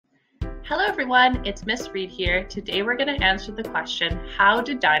Hello everyone, it's Miss Reed here. Today we're going to answer the question, how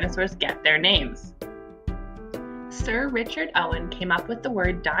did dinosaurs get their names? Sir Richard Owen came up with the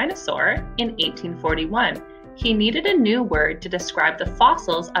word dinosaur in 1841. He needed a new word to describe the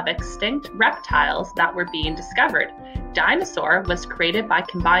fossils of extinct reptiles that were being discovered. Dinosaur was created by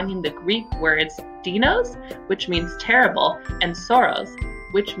combining the Greek words dinos, which means terrible, and sauros,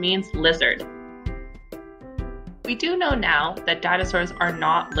 which means lizard. We do know now that dinosaurs are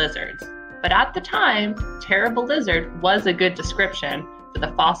not lizards, but at the time, terrible lizard was a good description for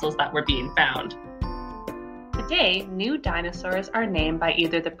the fossils that were being found. Today, new dinosaurs are named by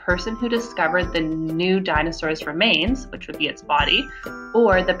either the person who discovered the new dinosaur's remains, which would be its body,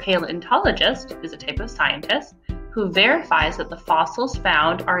 or the paleontologist, who's a type of scientist, who verifies that the fossils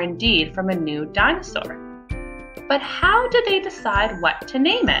found are indeed from a new dinosaur. But how do they decide what to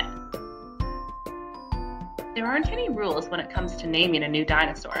name it? There aren't any rules when it comes to naming a new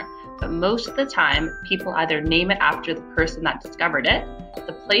dinosaur, but most of the time, people either name it after the person that discovered it,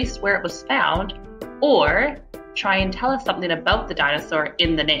 the place where it was found, or try and tell us something about the dinosaur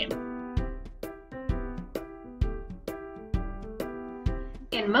in the name.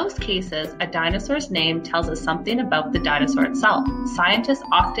 In most cases, a dinosaur's name tells us something about the dinosaur itself. Scientists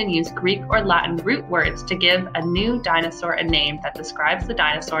often use Greek or Latin root words to give a new dinosaur a name that describes the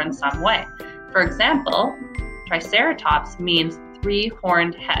dinosaur in some way. For example, Triceratops means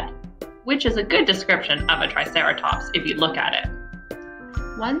three-horned head, which is a good description of a Triceratops if you look at it.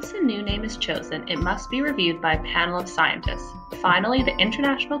 Once a new name is chosen, it must be reviewed by a panel of scientists. Finally, the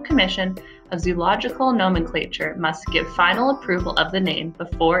International Commission of Zoological Nomenclature must give final approval of the name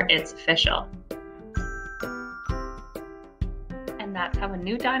before it's official. And that's how a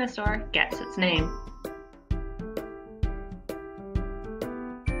new dinosaur gets its name.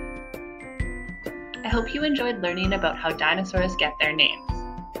 I hope you enjoyed learning about how dinosaurs get their names.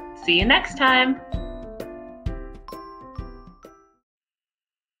 See you next time!